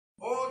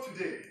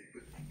today.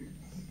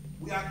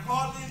 We are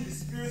calling the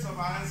spirits of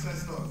our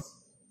ancestors.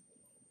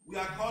 We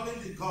are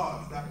calling the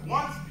gods that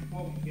once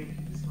before we came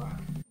to this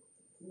land,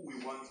 who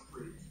we want to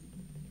pray to.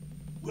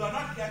 We are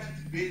not here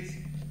to debate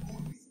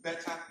who is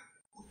better,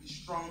 who is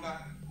stronger,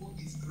 who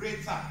is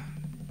greater.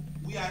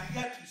 We are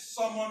here to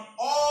summon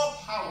all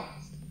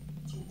powers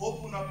to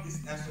open up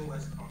this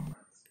SOS conference.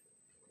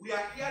 We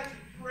are here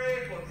to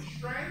pray for the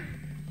strength,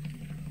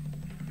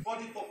 for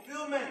the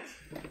fulfillment,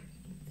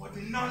 for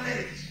the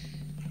knowledge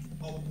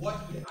of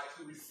what we are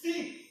to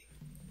receive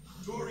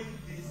during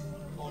this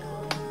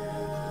conference.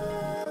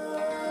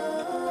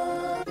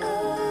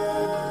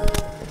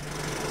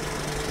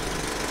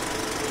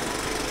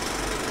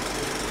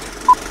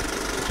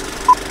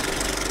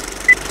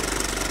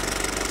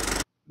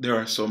 There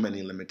are so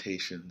many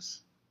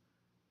limitations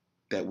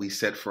that we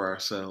set for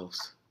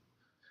ourselves,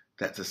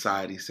 that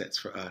society sets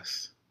for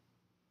us,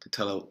 to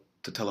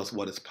tell us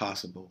what is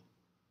possible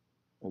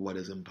or what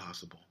is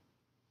impossible.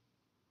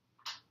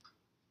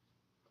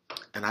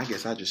 And I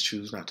guess I just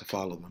choose not to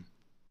follow them.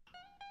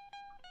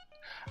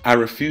 I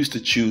refuse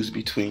to choose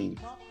between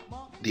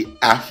the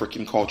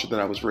African culture that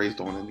I was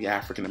raised on and the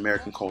African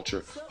American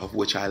culture of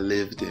which I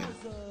lived in.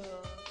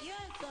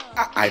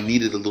 I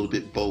needed a little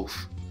bit both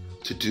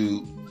to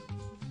do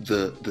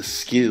the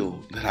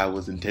skill that I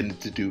was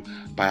intended to do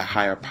by a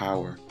higher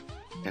power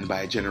and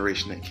by a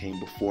generation that came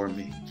before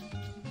me.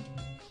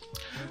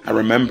 I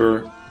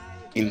remember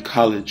in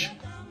college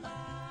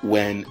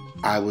when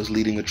I was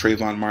leading a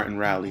Trayvon Martin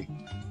rally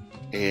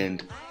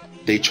and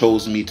they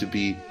chose me to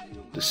be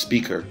the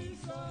speaker.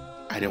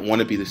 I didn't want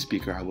to be the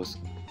speaker. I was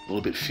a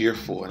little bit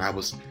fearful, and I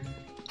was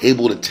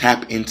able to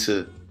tap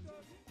into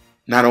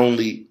not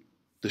only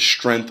the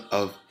strength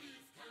of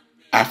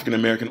African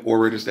American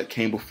orators that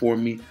came before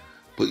me,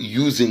 but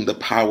using the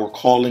power,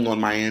 calling on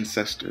my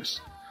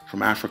ancestors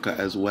from Africa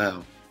as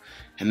well.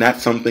 And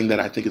that's something that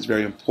I think is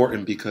very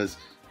important because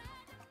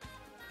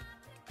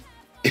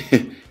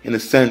in a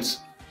sense,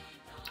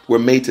 we're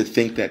made to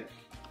think that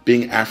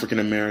being African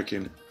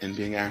American and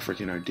being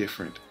African are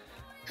different,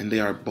 and they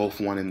are both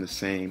one and the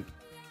same.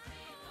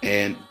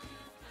 And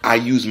I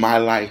use my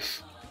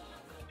life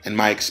and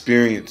my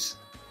experience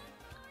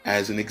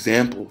as an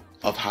example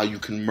of how you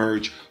can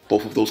merge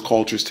both of those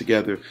cultures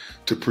together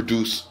to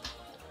produce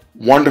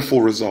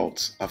wonderful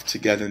results of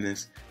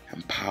togetherness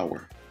and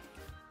power.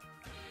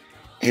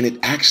 And it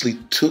actually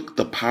took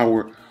the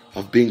power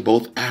of being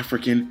both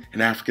African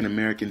and African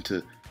American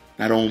to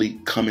not only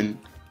come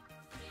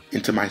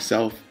into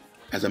myself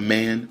as a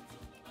man,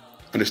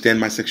 understand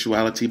my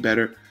sexuality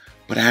better,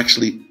 but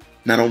actually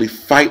not only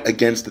fight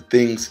against the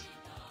things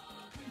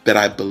that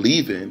I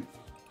believe in,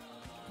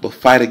 but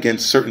fight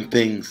against certain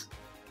things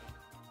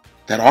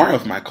that are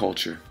of my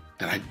culture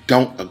that I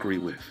don't agree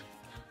with.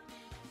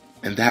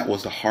 And that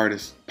was the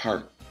hardest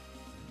part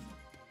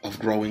of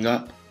growing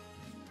up,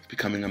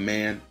 becoming a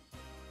man,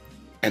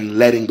 and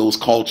letting those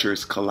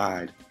cultures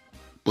collide.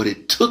 But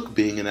it took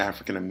being an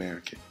African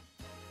American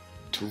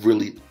to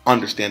really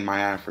understand my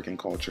African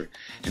culture.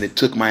 And it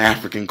took my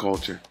African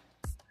culture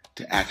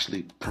to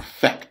actually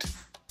perfect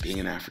being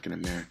an African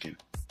American.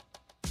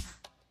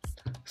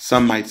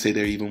 Some might say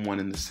they're even one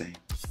and the same.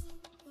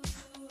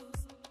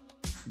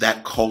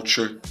 That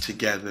culture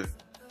together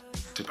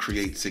to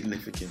create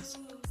significance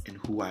in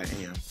who I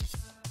am.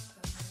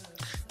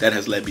 That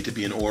has led me to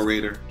be an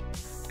orator,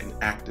 an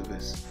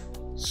activist,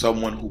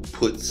 someone who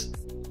puts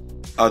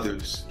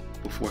others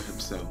before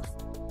himself.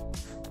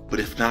 But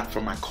if not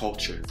for my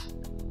culture,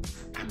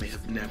 I may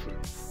have never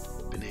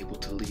been able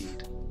to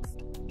lead.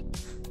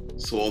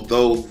 So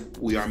although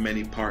we are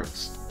many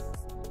parts,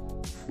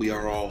 we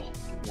are all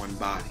one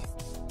body.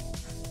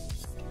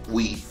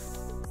 We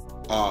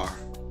are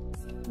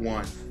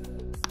one.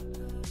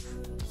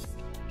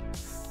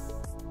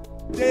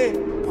 They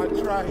are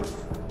trying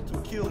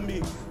to kill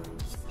me.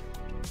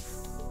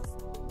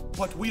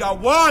 But we are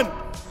one.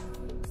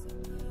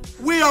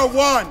 We are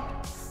one.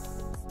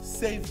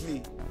 Save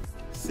me.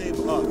 Save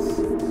us.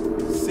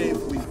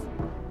 Save we.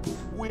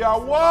 We are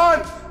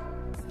one.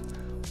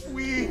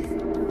 We are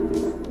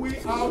one. We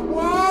are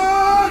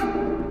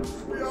one.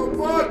 We are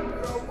one.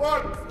 We are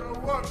one. We are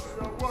one.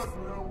 We are one.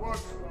 We are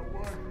one.